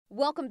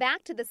Welcome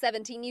back to the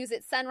 17 News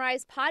at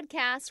Sunrise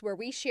podcast, where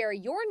we share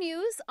your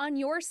news on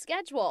your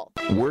schedule.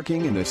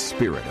 Working in the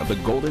spirit of the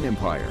Golden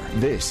Empire,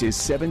 this is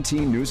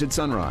 17 News at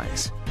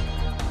Sunrise.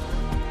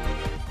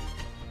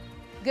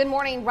 Good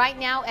morning. Right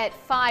now at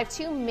 5,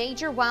 2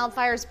 major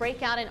wildfires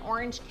break out in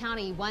Orange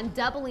County, one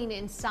doubling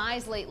in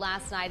size late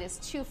last night as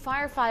 2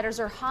 firefighters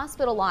are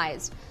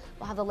hospitalized.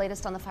 We'll have the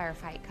latest on the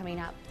firefight coming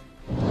up.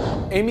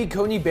 Amy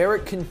Coney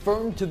Barrett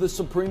confirmed to the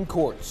Supreme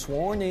Court,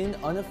 sworn in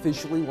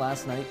unofficially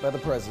last night by the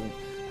president,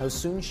 how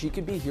soon she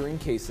could be hearing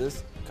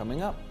cases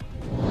coming up.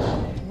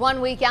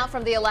 1 week out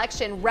from the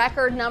election,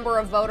 record number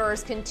of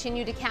voters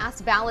continue to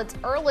cast ballots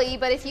early.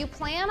 But if you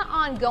plan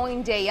on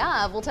going day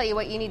of, we'll tell you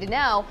what you need to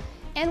know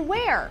and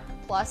where.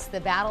 Plus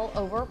the battle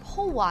over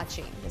poll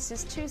watching. This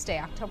is Tuesday,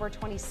 October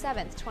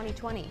 27th,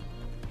 2020.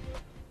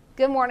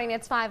 Good morning.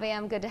 It's 5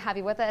 a.m. Good to have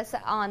you with us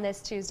on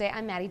this Tuesday.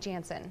 I'm Maddie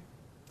Jansen.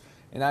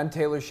 And I'm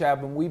Taylor Shab,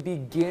 and we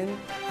begin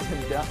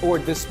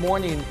this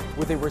morning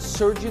with a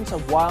resurgence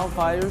of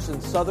wildfires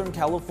in Southern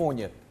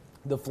California.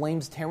 The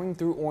flames tearing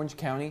through Orange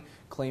County,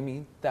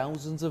 claiming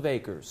thousands of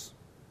acres.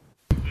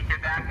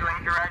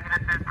 Evacuate your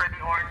residences for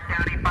the Orange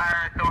County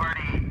Fire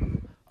Authority.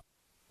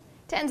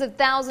 Tens of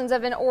thousands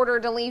have been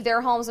ordered to leave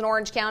their homes in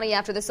Orange County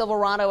after the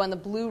Silverado and the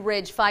Blue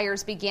Ridge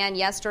fires began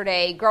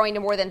yesterday, growing to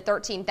more than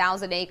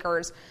 13,000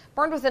 acres,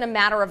 burned within a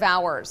matter of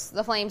hours.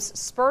 The flames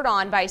spurred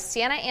on by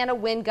Santa Ana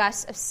wind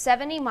gusts of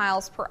 70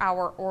 miles per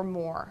hour or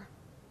more.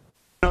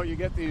 You know, you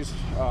get these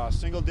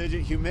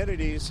single-digit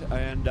humidities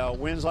and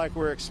winds like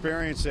we're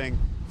experiencing.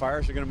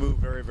 Fires are going to move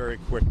very, very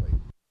quickly.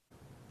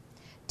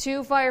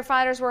 2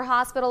 firefighters were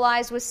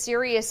hospitalized with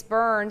serious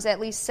burns. At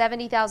least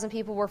 70,000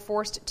 people were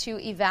forced to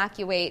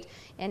evacuate,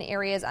 and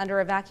areas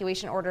under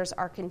evacuation orders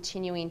are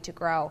continuing to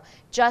grow.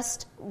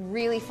 Just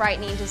really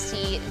frightening to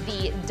see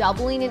the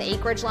doubling in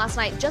acreage last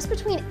night, just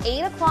between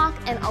 8 o'clock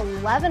and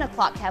 11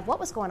 o'clock. Kev, what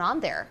was going on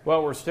there?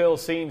 Well, we're still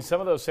seeing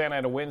some of those Santa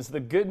Ana winds. The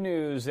good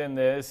news in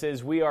this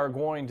is we are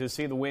going to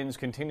see the winds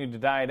continue to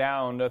die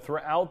down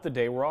throughout the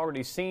day. We're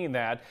already seeing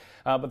that.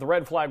 But the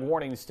red flag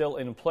warning is still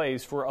in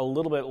place for a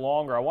little bit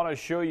longer. I want to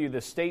show you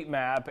the state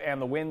map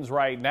and the winds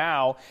right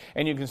now,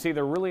 and you can see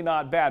they're really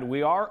not bad.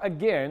 We are,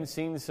 again,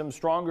 seeing some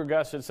stronger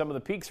gusts at some of the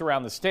peaks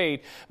around the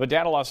state, but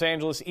down to Los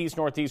Angeles,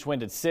 east-northeast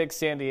wind at 6.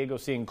 San Diego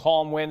seeing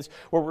calm winds.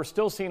 Where we're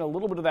still seeing a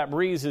little bit of that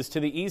breeze is to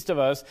the east of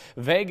us.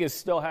 Vegas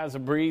still has a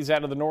breeze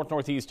out of the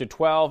north-northeast at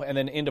 12 and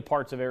then into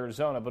parts of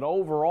Arizona. But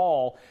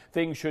overall,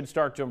 things should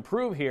start to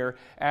improve here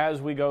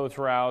as we go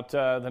throughout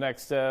the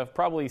next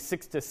probably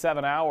 6 to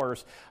 7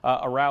 hours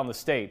around the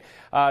state.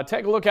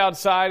 Take a look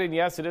outside, and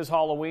yes, it is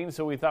Halloween,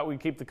 so we thought we'd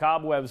keep the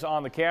cobwebs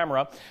on the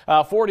camera.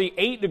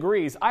 48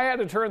 degrees. I had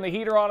to turn the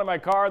heater on in my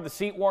car, the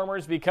seat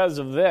warmers, because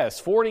of this.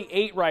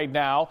 48 right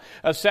now,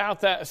 a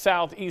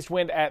southeast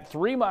wind at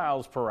 3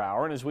 miles per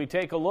hour. And as we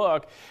take a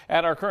look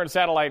at our current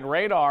satellite and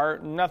radar,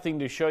 nothing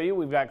to show you.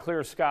 We've got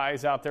clear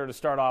skies out there to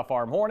start off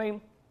our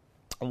morning.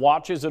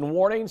 Watches and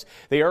warnings.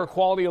 The air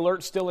quality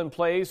alert still in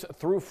place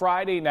through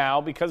Friday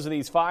now because of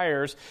these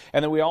fires.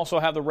 And then we also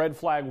have the red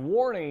flag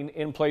warning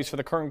in place for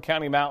the Kern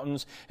County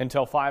Mountains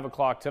until 5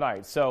 o'clock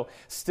tonight. So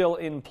still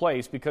in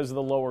place because of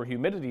the lower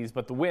humidities,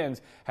 but the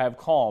winds have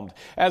calmed.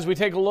 As we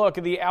take a look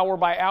at the hour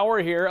by hour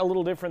here, a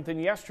little different than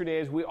yesterday,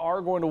 as we are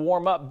going to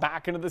warm up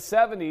back into the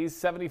 70s,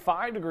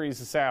 75 degrees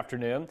this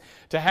afternoon.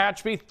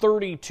 Tehachapi,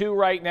 32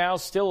 right now,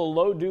 still a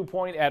low dew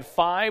point at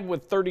 5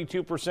 with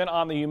 32%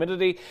 on the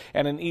humidity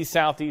and an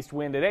east-southeast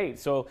wind at 8.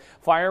 So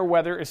fire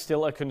weather is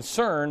still a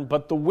concern,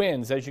 but the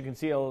winds, as you can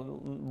see, a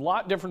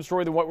lot different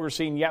story than what we were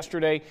seeing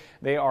yesterday.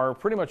 They are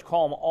pretty much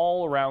calm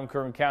all around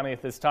Kern County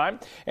at this time,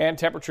 and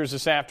temperatures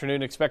this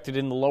afternoon expected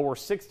in the lower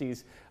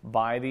 60s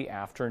by the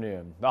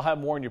afternoon. I'll have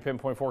more in your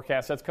pinpoint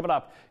forecast. That's coming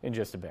up in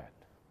just a bit.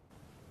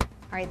 All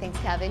right, thanks,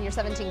 Kevin. Your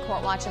 17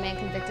 Court Watch, a man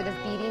convicted of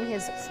beating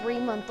his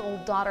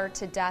 3-month-old daughter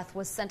to death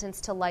was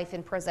sentenced to life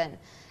in prison.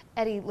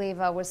 Eddie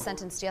Leyva was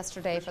sentenced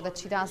yesterday for the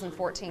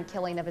 2014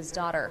 killing of his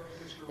daughter.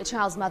 The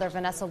child's mother,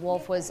 Vanessa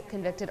Wolf, was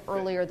convicted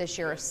earlier this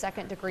year of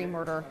second-degree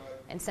murder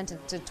and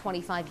sentenced to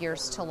 25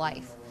 years to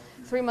life.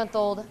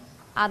 3-month-old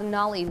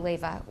Adonali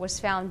Leyva was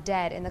found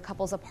dead in the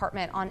couple's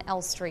apartment on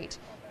L Street.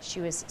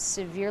 She was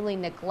severely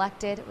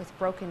neglected with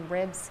broken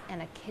ribs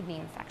and a kidney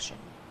infection.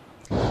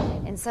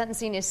 And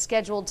sentencing is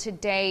scheduled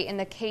today in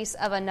the case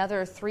of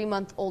another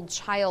 3-month-old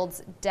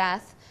child's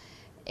death.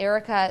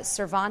 Erica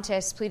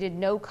Cervantes pleaded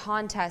no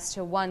contest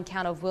to 1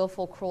 count of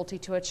willful cruelty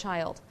to a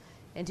child.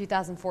 In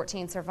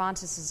 2014,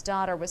 Cervantes'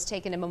 daughter was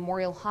taken to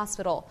Memorial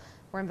Hospital,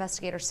 where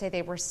investigators say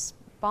they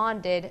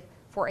responded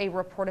for a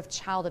report of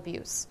child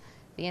abuse.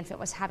 The infant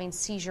was having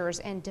seizures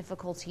and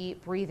difficulty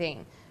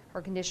breathing.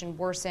 Her condition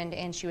worsened,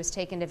 and she was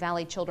taken to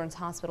Valley Children's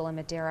Hospital in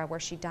Madera, where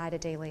she died a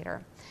day later.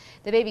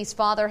 The baby's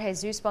father,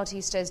 Jesus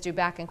Bautista, is due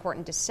back in court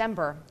in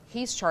December.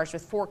 He's charged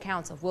with 4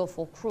 counts of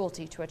willful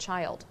cruelty to a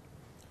child.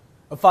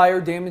 A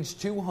fire damaged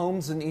 2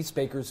 homes in East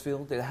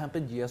Bakersfield. It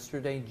happened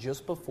yesterday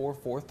just before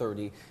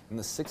 4:30 in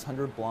the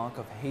 600 block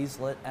of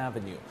Hazlett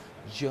Avenue,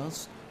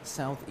 just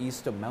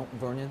southeast of Mount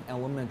Vernon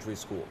Elementary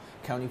School.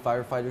 County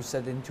firefighters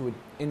said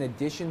in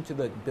addition to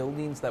the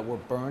buildings that were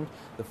burned,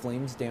 the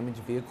flames damaged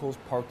vehicles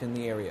parked in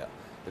the area.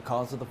 The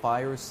cause of the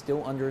fire is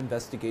still under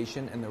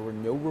investigation, and there were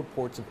no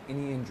reports of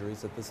any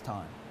injuries at this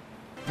time.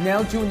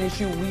 Now to an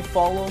issue we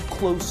follow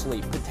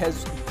closely,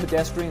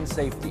 pedestrian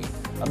safety.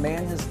 A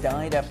man has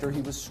died after he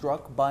was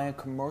struck by a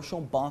commercial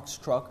box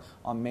truck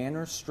on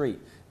Manor Street.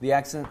 The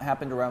accident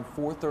happened around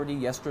 4:30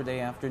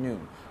 yesterday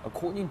afternoon.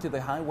 According to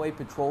the Highway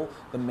Patrol,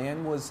 the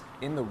man was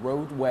in the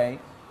roadway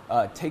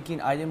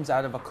taking items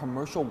out of a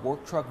commercial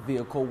work truck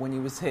vehicle when he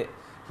was hit.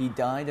 He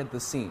died at the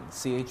scene.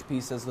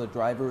 CHP says the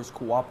driver is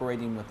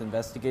cooperating with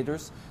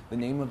investigators. The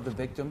name of the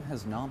victim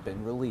has not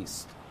been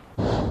released.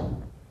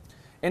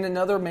 And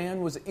another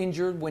man was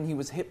injured when he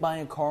was hit by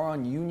a car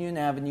on Union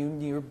Avenue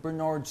near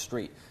Bernard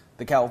Street.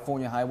 The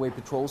California Highway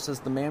Patrol says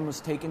the man was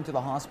taken to the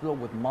hospital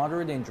with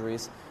moderate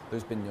injuries.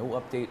 There's been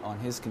no update on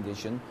his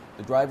condition.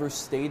 The driver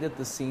stayed at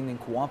the scene and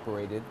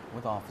cooperated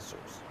with officers.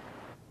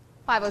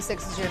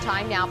 5:06 is your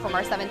time now from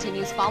our 17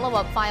 News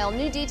follow-up file.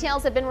 New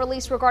details have been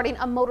released regarding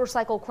a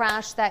motorcycle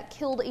crash that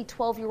killed a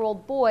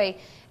 12-year-old boy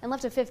and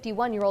left a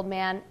 51-year-old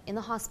man in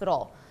the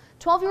hospital.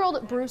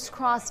 12-year-old Bruce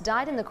Cross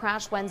died in the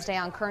crash Wednesday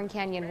on Kern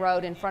Canyon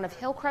Road in front of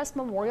Hillcrest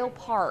Memorial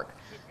Park.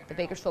 The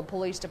Bakersfield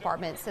Police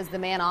Department says the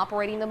man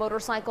operating the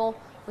motorcycle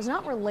was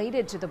not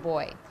related to the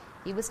boy.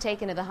 He was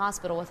taken to the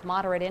hospital with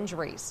moderate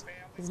injuries.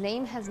 His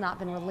name has not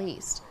been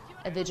released.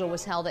 A vigil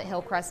was held at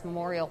Hillcrest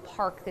Memorial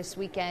Park this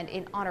weekend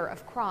in honor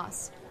of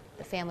Cross.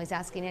 The family's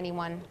asking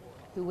anyone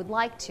who would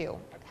like to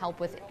help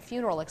with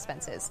funeral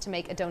expenses to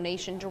make a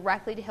donation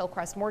directly to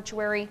Hillcrest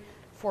Mortuary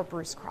for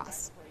Bruce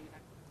Cross.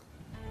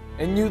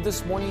 And new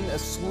this morning, a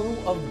slew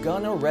of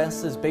gun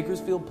arrests as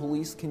Bakersfield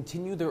police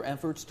continue their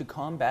efforts to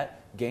combat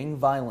gang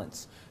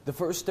violence. The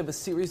first of a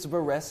series of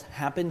arrests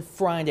happened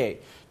Friday.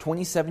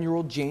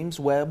 27-year-old James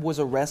Webb was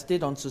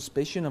arrested on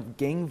suspicion of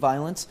gang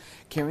violence,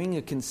 carrying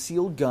a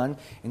concealed gun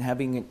and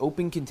having an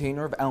open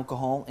container of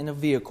alcohol in a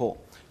vehicle.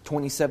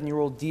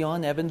 27-year-old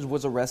Dion Evans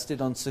was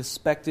arrested on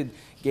suspected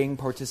gang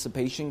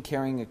participation,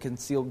 carrying a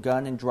concealed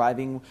gun and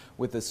driving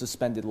with a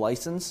suspended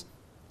license.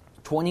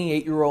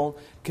 28-year-old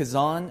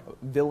Kazan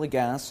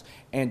Villegas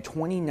and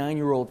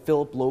 29-year-old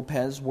Philip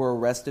Lopez were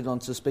arrested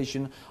on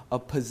suspicion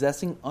of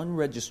possessing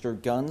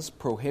unregistered guns,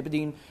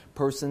 prohibiting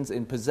persons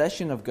in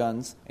possession of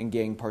guns, and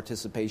gang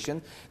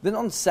participation. Then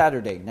on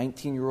Saturday,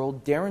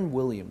 19-year-old Darren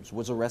Williams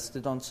was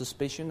arrested on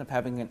suspicion of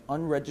having an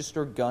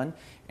unregistered gun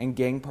and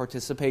gang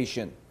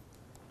participation.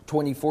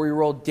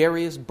 24-year-old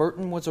Darius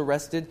Burton was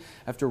arrested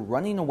after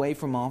running away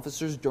from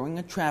officers during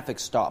a traffic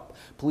stop.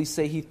 Police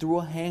say he threw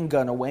a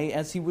handgun away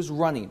as he was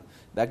running.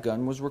 That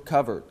gun was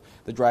recovered.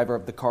 The driver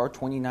of the car,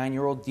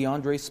 29-year-old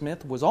DeAndre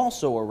Smith, was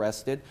also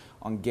arrested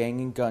on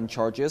gang and gun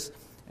charges.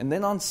 And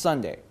then on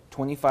Sunday,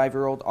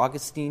 25-year-old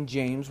Augustine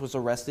James was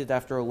arrested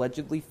after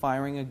allegedly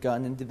firing a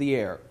gun into the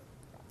air.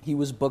 He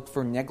was booked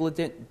for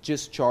negligent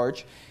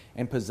discharge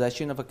and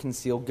possession of a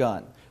concealed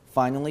gun.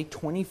 Finally,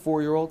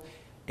 24-year-old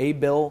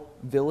Abel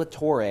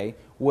Villatore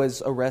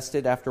was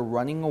arrested after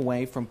running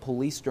away from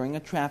police during a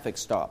traffic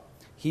stop.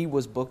 He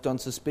was booked on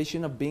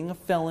suspicion of being a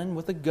felon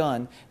with a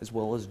gun, as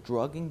well as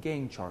drug and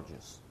gang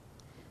charges.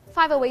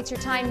 5:08 your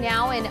time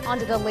now, and on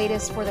to the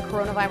latest for the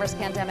coronavirus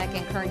pandemic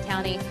in Kern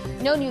County.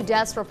 No new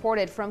deaths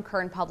reported from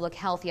Kern Public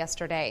Health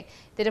yesterday.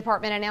 The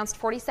department announced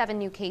 47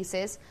 new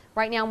cases.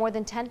 Right now, more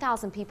than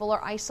 10,000 people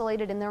are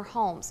isolated in their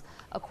homes.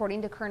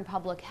 According to Kern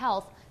Public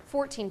Health,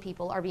 14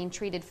 people are being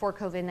treated for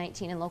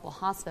COVID-19 in local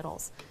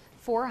hospitals.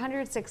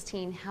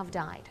 416 have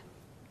died.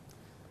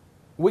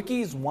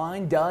 Wicky's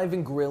Wine, Dive,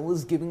 and Grill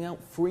is giving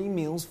out free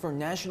meals for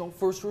National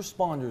First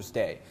Responders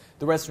Day.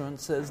 The restaurant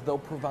says they'll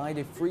provide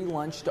a free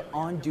lunch to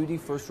on-duty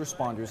first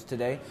responders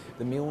today.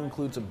 The meal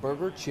includes a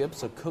burger,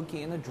 chips, a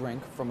cookie, and a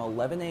drink from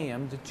 11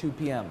 a.m. to 2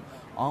 p.m.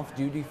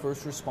 Off-duty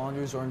first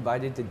responders are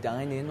invited to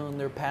dine in on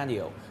their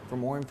patio. For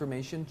more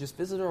information, just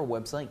visit our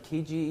website,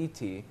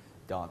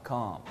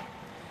 kget.com.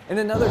 And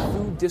another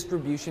food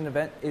distribution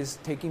event is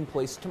taking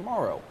place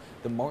tomorrow.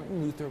 The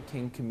Martin Luther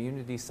King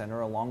Community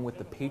Center, along with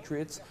the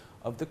Patriots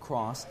of the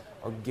Cross,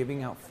 are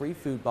giving out free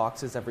food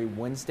boxes every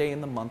Wednesday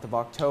in the month of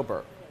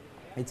October.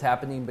 It's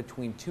happening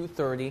between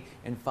 2:30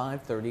 and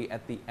 5:30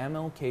 at the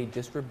MLK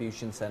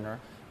Distribution Center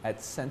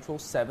at Central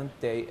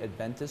Seventh-day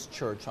Adventist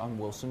Church on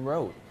Wilson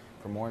Road.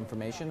 For more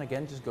information,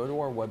 again, just go to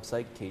our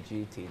website,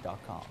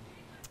 kget.com.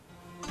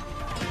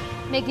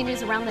 Making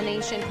news around the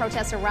nation,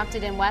 protests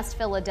erupted in West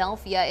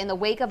Philadelphia in the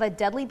wake of a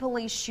deadly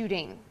police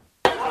shooting.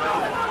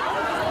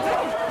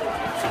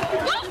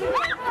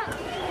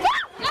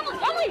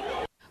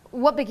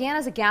 What began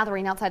as a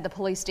gathering outside the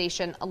police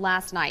station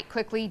last night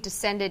quickly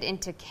descended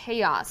into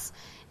chaos.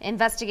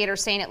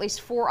 Investigators saying at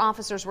least 4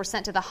 officers were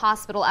sent to the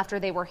hospital after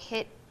they were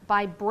hit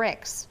by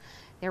bricks.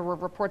 There were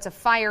reports of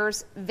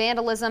fires,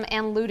 vandalism,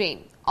 and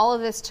looting. All of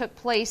this took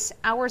place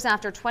hours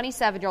after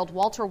 27-year-old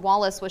Walter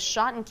Wallace was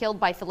shot and killed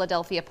by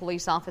Philadelphia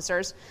police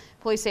officers.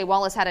 Police say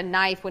Wallace had a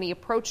knife when he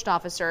approached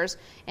officers,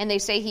 and they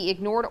say he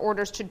ignored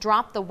orders to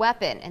drop the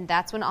weapon, and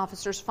that's when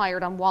officers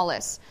fired on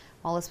Wallace.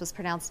 Wallace was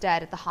pronounced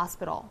dead at the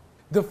hospital.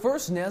 The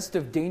first nest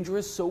of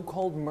dangerous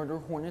so-called murder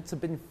hornets have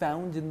been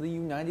found in the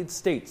United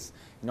States.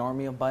 An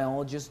army of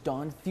biologists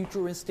donned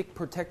futuristic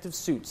protective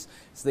suits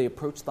as they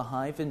approached the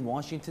hive in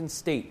Washington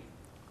state.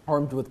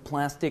 Armed with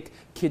plastic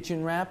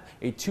kitchen wrap,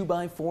 a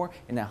 2x4,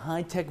 and a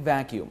high-tech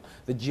vacuum,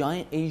 the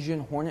giant Asian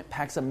hornet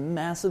packs a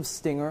massive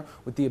stinger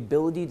with the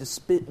ability to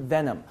spit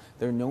venom.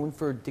 They're known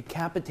for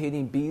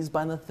decapitating bees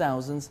by the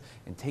thousands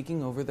and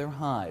taking over their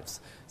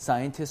hives.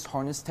 Scientists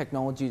harness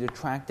technology to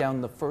track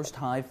down the first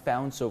hive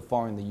found so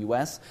far in the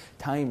U.S.,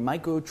 tying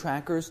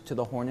micro-trackers to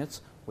the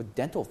hornets with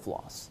dental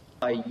floss.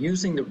 By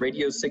using the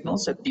radio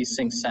signals that these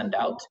things send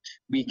out,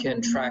 we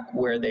can track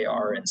where they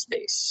are in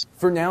space.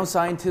 For now,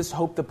 scientists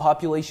hope the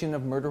population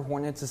of murder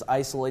hornets is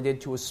isolated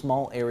to a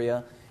small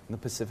area in the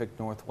Pacific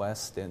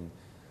Northwest, and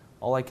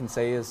all I can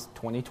say is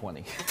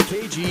 2020.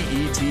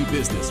 KGET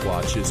Business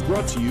Watch is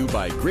brought to you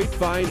by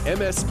Grapevine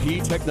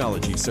MSP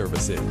Technology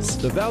Services,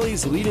 the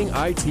Valley's leading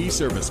IT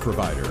service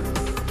provider.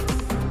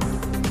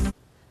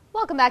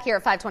 Welcome back here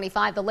at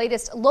 525. The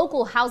latest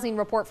local housing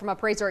report from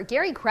appraiser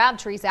Gary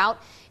Crabtree's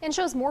out and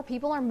shows more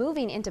people are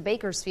moving into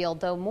Bakersfield,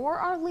 though more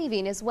are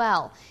leaving as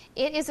well.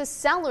 It is a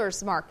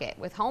seller's market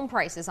with home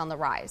prices on the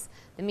rise.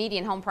 The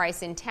median home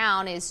price in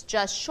town is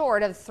just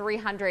short of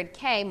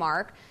 $300K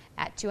mark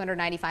at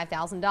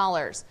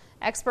 $295,000.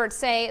 Experts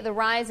say the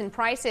rise in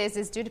prices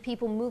is due to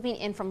people moving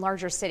in from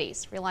larger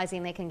cities,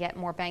 realizing they can get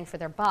more bang for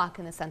their buck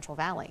in the Central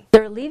Valley.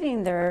 They're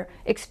leaving their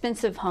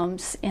expensive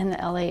homes in the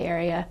LA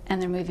area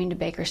and they're moving to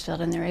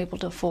Bakersfield, and they're able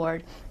to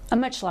afford a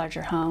much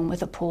larger home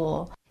with a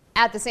pool.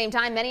 At the same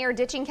time, many are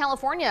ditching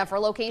California for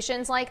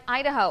locations like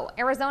Idaho,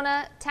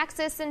 Arizona,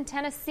 Texas, and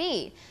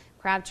Tennessee.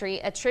 Crabtree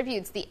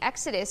attributes the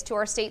exodus to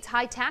our state's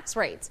high tax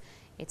rates.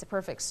 It's a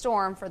perfect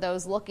storm for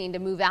those looking to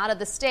move out of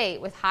the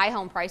state, with high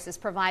home prices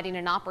providing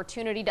an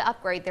opportunity to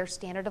upgrade their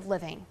standard of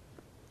living.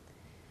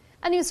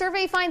 A new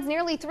survey finds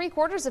nearly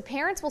 3/4 of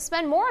parents will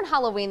spend more on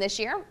Halloween this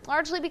year,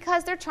 largely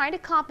because they're trying to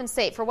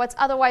compensate for what's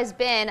otherwise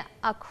been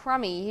a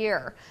crummy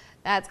year.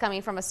 That's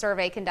coming from a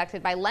survey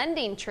conducted by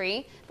Lending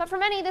Tree. But for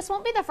many, this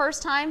won't be the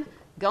first time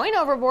going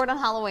overboard on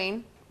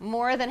Halloween.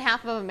 More than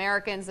half of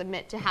Americans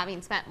admit to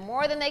having spent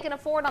more than they can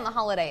afford on the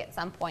holiday at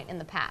some point in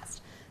the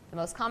past. The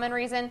most common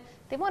reason,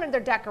 they wanted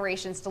their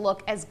decorations to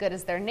look as good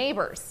as their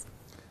neighbors.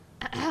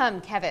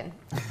 Kevin.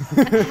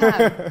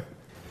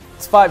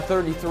 It's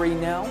 5:33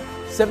 now.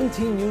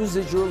 17 News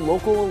is your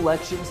local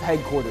elections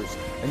headquarters.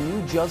 A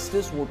new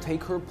justice will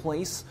take her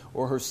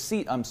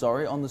seat on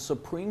the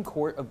Supreme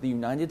Court of the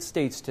United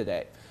States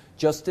today.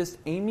 Justice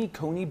Amy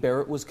Coney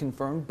Barrett was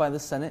confirmed by the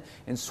Senate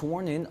and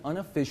sworn in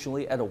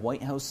unofficially at a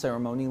White House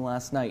ceremony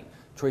last night.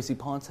 Tracy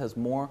Ponce has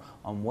more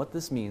on what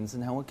this means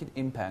and how it could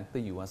impact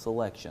the U.S.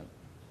 election.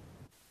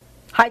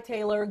 Hi,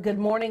 Taylor. Good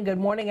morning. Good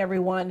morning,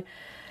 everyone.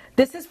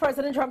 This is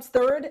President Trump's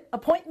third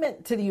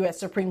appointment to the U.S.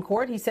 Supreme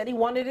Court. He said he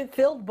wanted it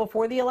filled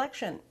before the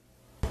election.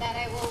 That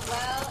I will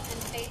well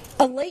and faithfully.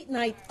 A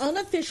late-night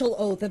unofficial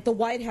oath at the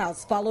White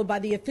House, followed by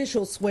the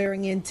official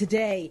swearing in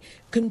today,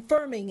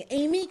 confirming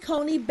Amy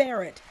Coney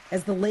Barrett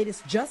as the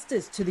latest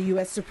justice to the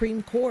U.S.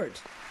 Supreme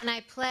Court. And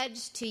I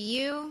pledge to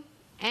you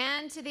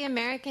and to the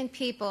American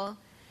people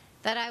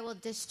that I will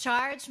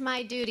discharge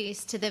my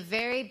duties to the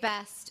very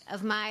best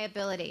of my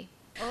ability.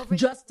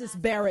 Justice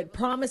Barrett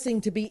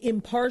promising to be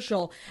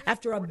impartial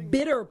after a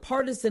bitter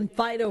partisan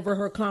fight over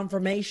her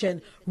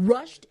confirmation,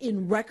 rushed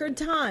in record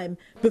time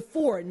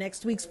before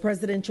next week's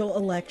presidential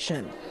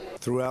election.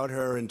 Throughout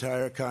her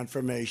entire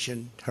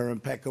confirmation, her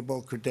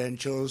impeccable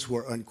credentials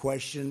were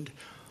unquestioned,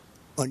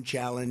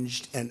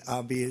 unchallenged, and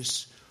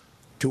obvious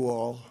to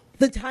all.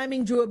 The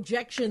timing drew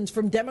objections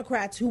from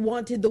Democrats who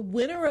wanted the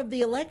winner of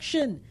the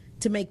election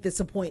to make this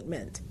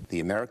appointment. The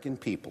American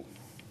people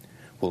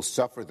will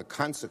suffer the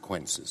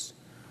consequences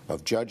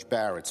of Judge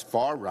Barrett's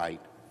far-right,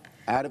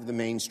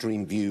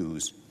 out-of-the-mainstream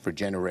views for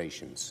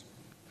generations.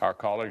 Our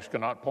colleagues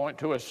cannot point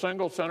to a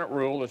single Senate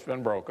rule that's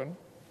been broken,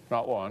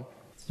 not one.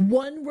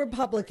 One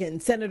Republican,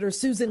 Senator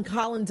Susan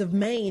Collins of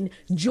Maine,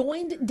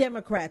 joined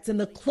Democrats in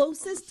the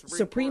closest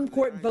Supreme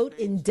Court vote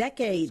in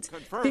decades,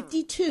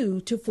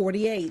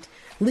 52-48.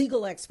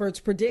 Legal experts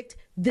predict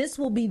this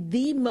will be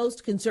the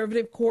most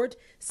conservative court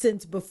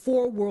since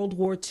before World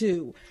War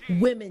II.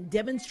 Women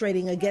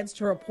demonstrating against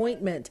her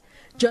appointment.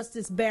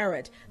 Justice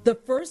Barrett, the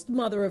first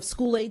mother of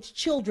school-aged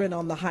children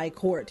on the High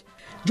Court,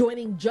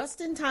 joining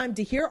just in time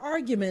to hear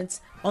arguments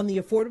on the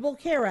Affordable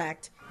Care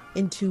Act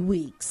in 2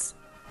 weeks.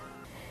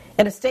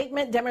 In a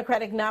statement,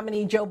 Democratic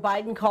nominee Joe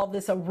Biden called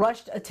this a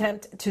rushed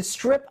attempt to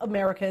strip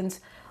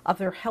Americans of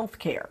their health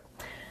care.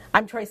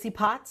 I'm Tracy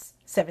Potts,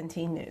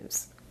 17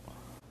 News.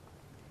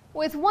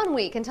 With 1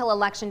 week until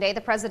Election Day,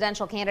 the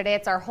presidential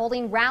candidates are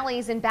holding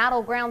rallies in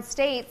battleground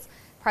states.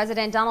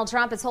 President Donald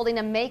Trump is holding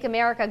a Make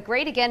America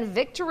Great Again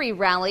victory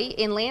rally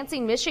in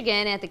Lansing,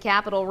 Michigan at the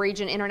Capital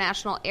Region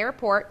International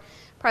Airport.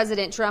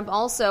 President Trump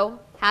also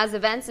has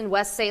events in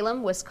West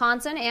Salem,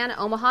 Wisconsin, and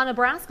Omaha,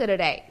 Nebraska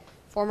today.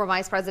 Former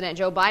Vice President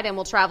Joe Biden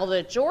will travel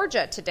to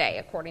Georgia today,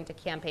 according to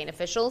campaign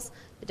officials.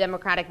 The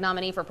Democratic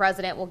nominee for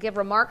president will give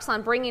remarks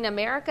on bringing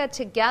America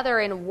together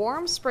in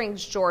Warm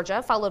Springs,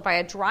 Georgia, followed by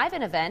a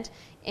drive-in event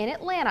in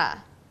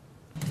Atlanta.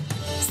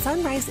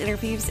 Sunrise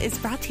Interviews is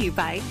brought to you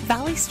by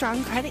Valley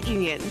Strong Credit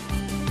Union.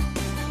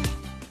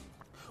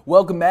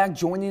 Welcome back.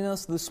 Joining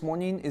us this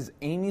morning is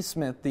Amy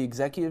Smith, the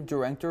Executive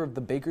Director of the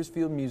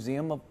Bakersfield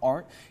Museum of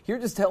Art, here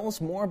to tell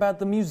us more about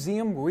the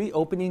museum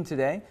reopening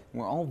today.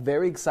 We're all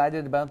very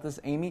excited about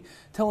this. Amy,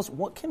 tell us,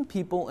 what can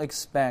people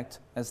expect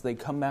as they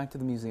come back to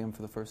the museum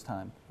for the first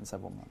time in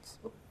several months?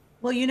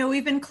 Well, you know,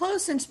 we've been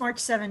closed since March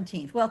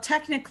 17th. Well,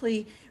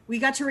 technically, we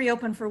got to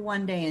reopen for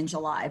one day in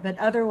July, but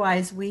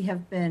otherwise we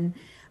have been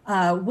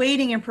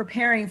waiting and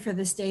preparing for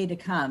this day to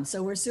come.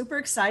 So we're super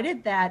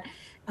excited that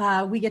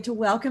we get to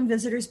welcome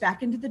visitors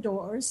back into the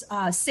doors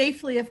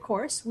safely, of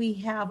course. We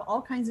have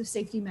all kinds of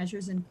safety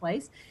measures in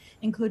place,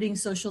 including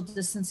social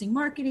distancing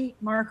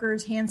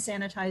markers, hand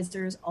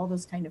sanitizers, all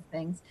those kind of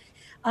things.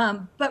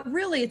 But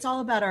really, it's all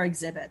about our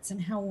exhibits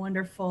and how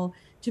wonderful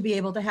to be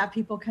able to have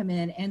people come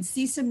in and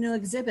see some new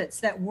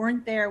exhibits that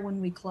weren't there when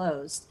we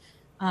closed.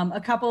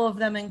 A couple of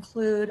them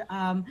include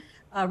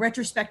a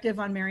retrospective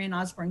on Marion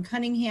Osborne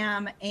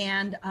Cunningham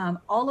and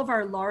all of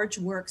our large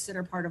works that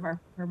are part of our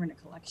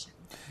permanent collection.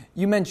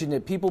 You mentioned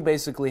it. People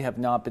basically have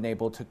not been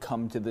able to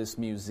come to this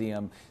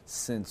museum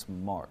since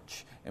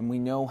March. And we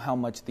know how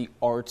much the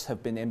arts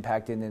have been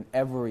impacted in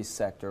every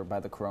sector by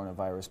the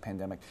coronavirus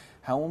pandemic.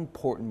 How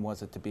important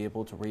was it to be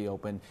able to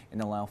reopen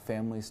and allow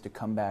families to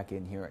come back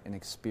in here and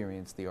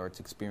experience the arts,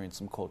 experience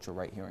some culture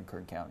right here in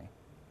Kern County?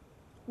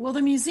 Well,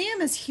 the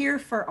museum is here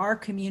for our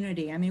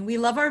community. I mean, we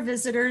love our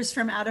visitors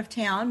from out of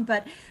town,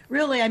 but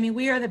really, I mean,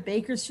 we are the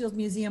Bakersfield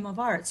Museum of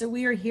Art, so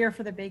we are here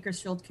for the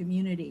Bakersfield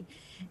community.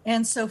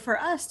 And so for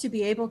us to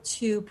be able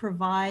to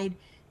provide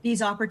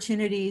these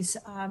opportunities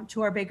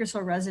to our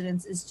Bakersfield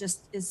residents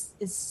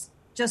is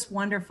just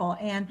wonderful.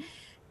 And,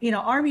 you know,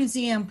 our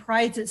museum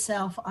prides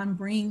itself on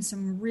bringing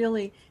some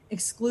really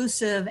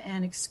exclusive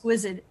and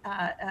exquisite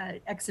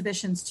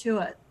exhibitions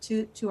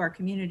to our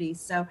community.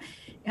 So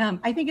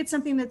I think it's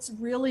something that's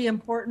really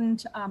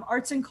important.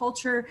 Arts and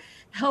culture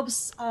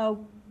helps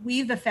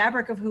weave the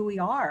fabric of who we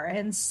are.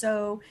 And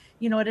so,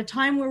 you know, at a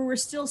time where we're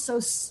still so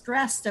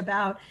stressed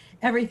about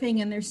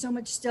everything and there's so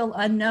much still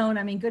unknown,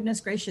 I mean, goodness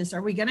gracious,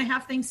 are we going to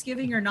have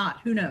Thanksgiving or not?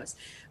 Who knows?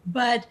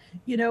 But,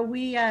 you know,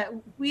 we at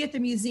the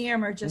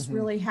museum are just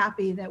really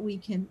happy that we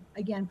can,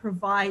 again,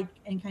 provide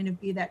and kind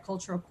of be that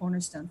cultural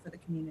cornerstone for the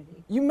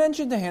community. You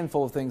mentioned a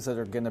handful of things that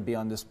are going to be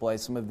on display,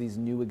 some of these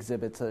new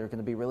exhibits that are going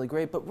to be really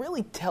great, but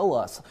really tell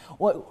us,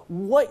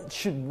 what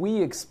should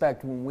we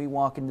expect when we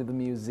walk into the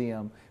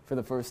museum for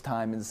the first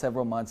time in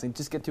several months and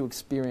just get to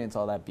experience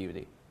all that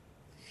beauty?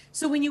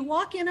 So when you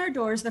walk in our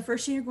doors, the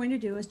first thing you're going to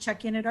do is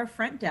check in at our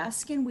front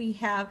desk, and we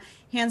have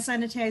hand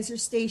sanitizer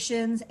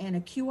stations and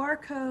a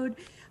QR code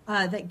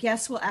that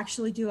guests will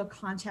actually do a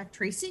contact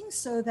tracing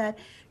so that,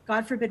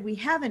 God forbid, we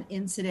have an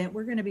incident,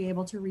 we're going to be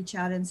able to reach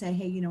out and say,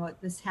 hey, you know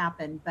what, this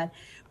happened. But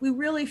we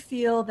really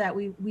feel that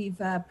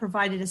we've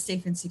provided a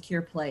safe and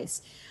secure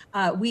place.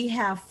 We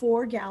have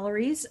 4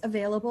 galleries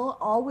available,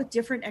 all with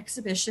different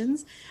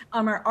exhibitions.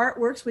 Our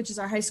Artworks, which is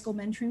our high school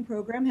mentoring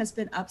program, has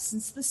been up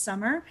since the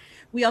summer.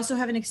 We also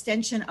have an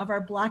extension of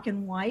our Black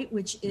and White,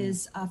 which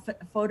is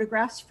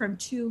photographs from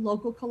 2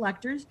 local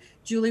collectors,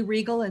 Julie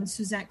Regal and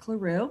Suzette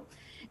Claroux.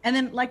 And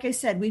then, like I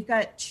said, we've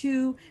got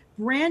 2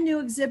 brand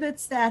new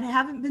exhibits that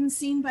haven't been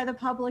seen by the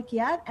public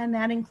yet, and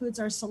that includes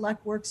our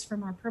select works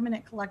from our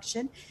permanent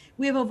collection.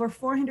 We have over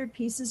 400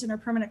 pieces in our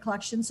permanent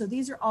collection, so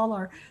these are all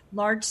our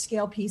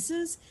large-scale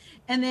pieces.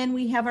 And then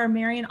we have our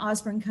Marion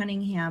Osborne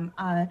Cunningham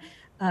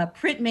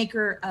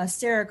printmaker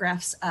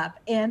serigraphs up.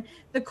 And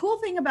the cool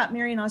thing about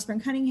Marion Osborne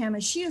Cunningham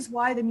is she is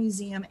why the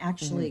museum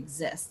actually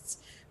exists.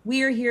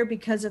 We are here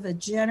because of a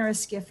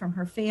generous gift from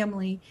her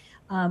family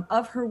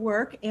of her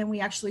work, and we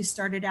actually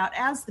started out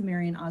as the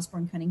Marion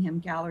Osborne Cunningham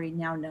Gallery,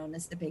 now known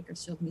as the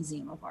Bakersfield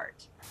Museum of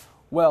Art.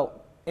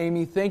 Well,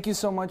 Amy, thank you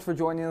so much for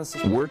joining us.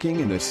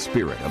 Working in the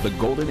spirit of the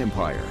Golden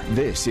Empire,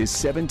 this is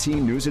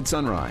 17 News at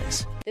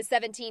Sunrise. The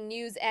 17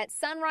 News at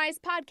Sunrise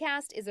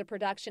podcast is a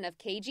production of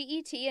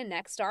KGET and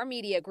Nexstar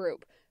Media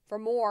Group. For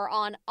more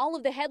on all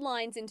of the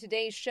headlines in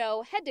today's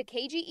show, head to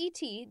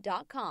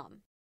kget.com.